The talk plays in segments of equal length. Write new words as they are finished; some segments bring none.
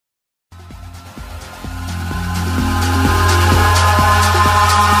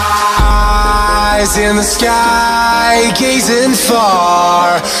Eyes in the sky, gazing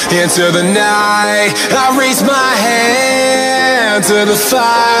far into the night. I raise my hand to the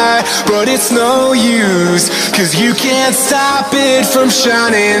fire, but it's no use, 'cause you can't stop it from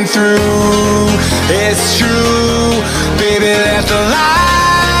shining through. It's true, baby, let the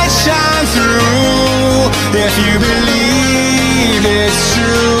light shine through. If you believe it's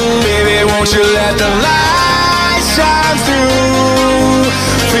true, baby, won't you let the light shine through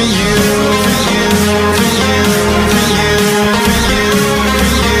for you, for you, for you, for you, for you, for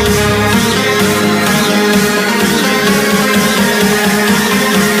you, for you,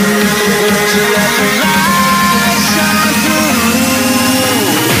 won't you let the light shine through.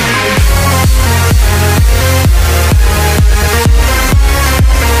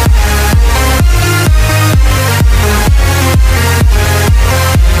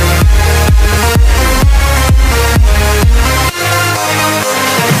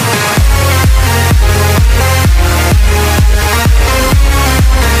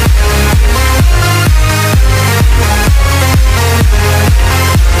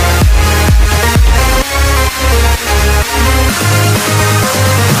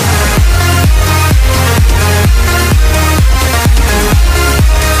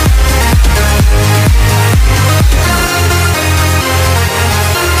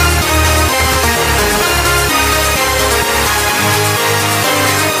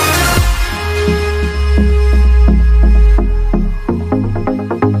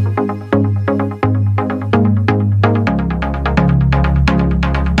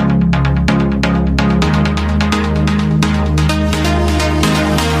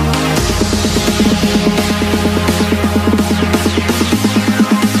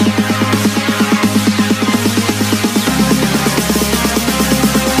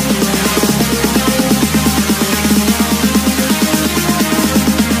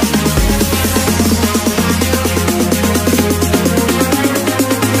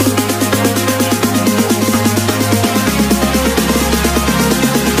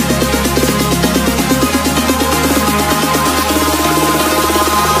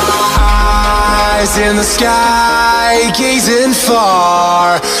 In the sky, gazing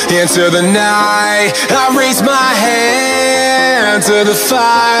far into the night. I raise my hand to the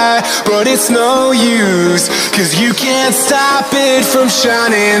fire, but it's no use, 'cause you can't stop it from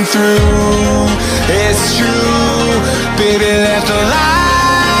shining through. It's true, baby, let the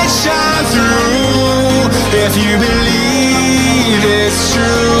light shine through. If you believe it's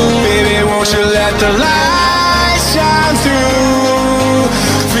true, baby, won't you let the light shine through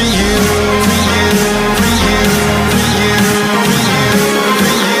for you, for you, for you, for you, for you,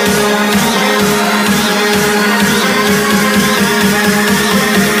 for you, for you,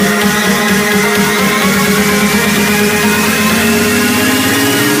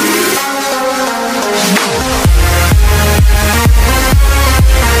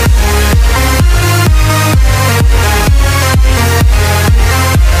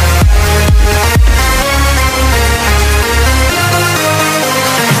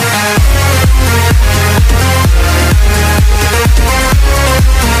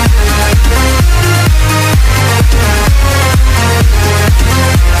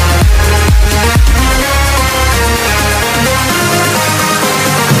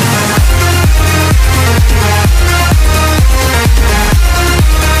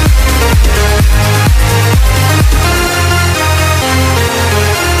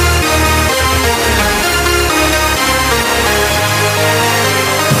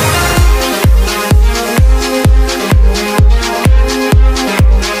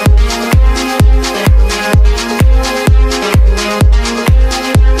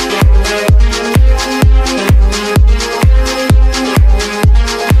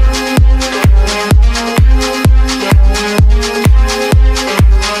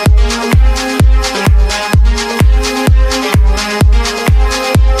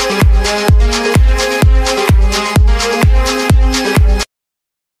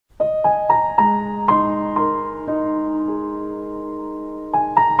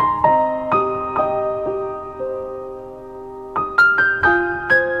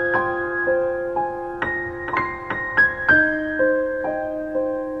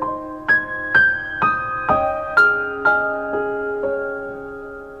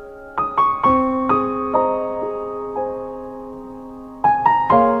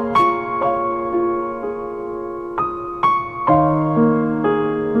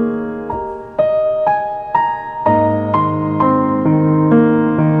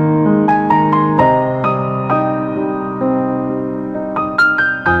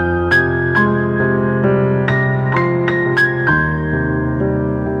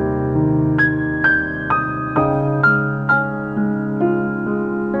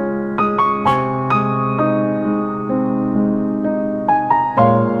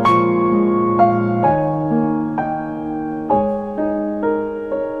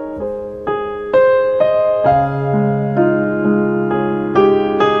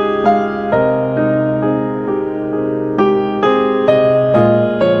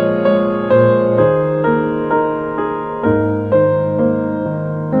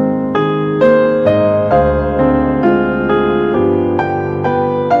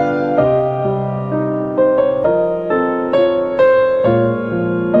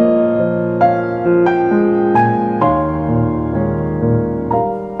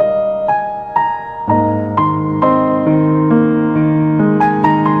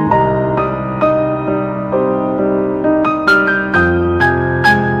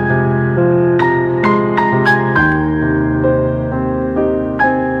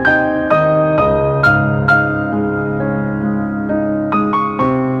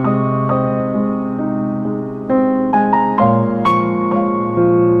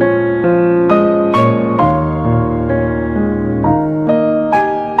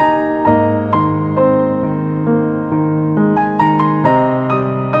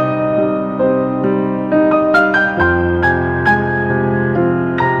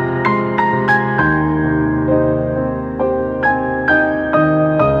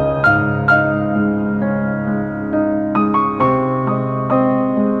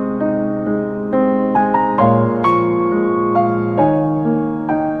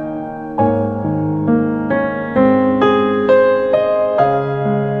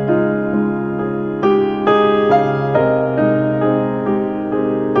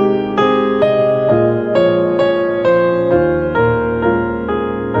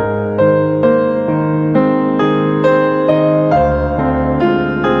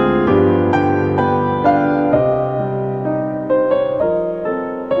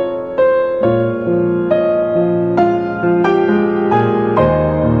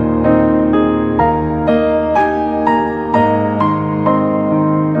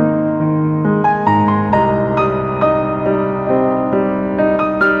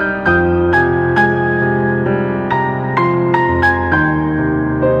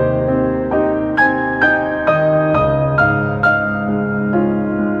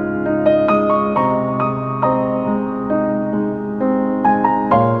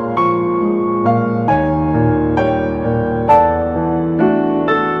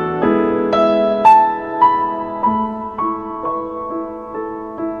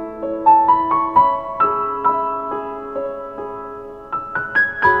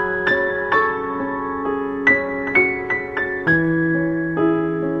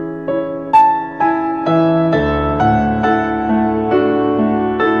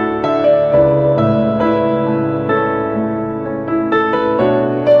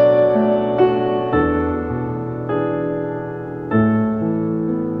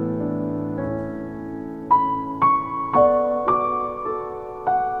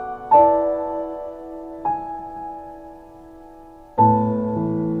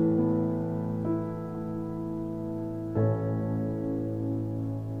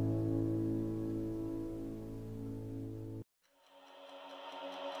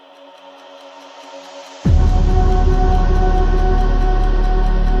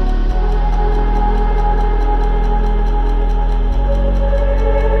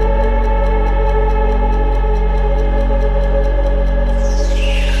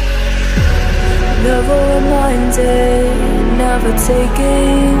 blinded, never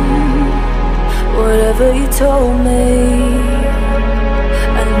taking whatever you told me.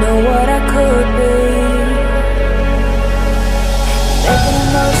 I know what I could be, making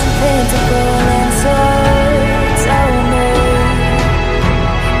emotion paintable answer. Tell me,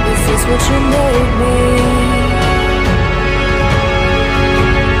 is this what you made me?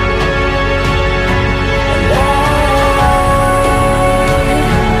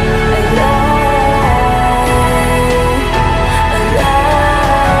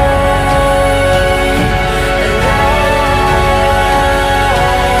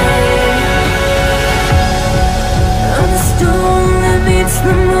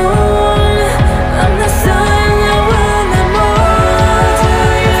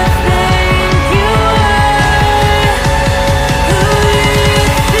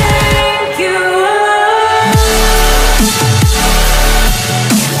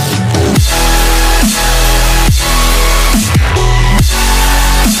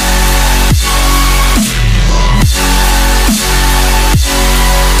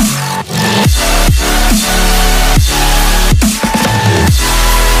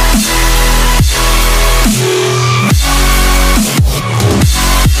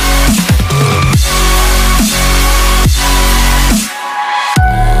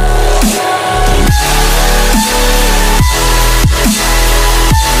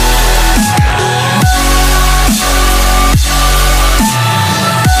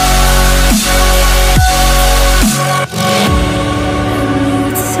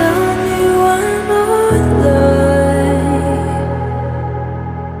 Tell me one more love.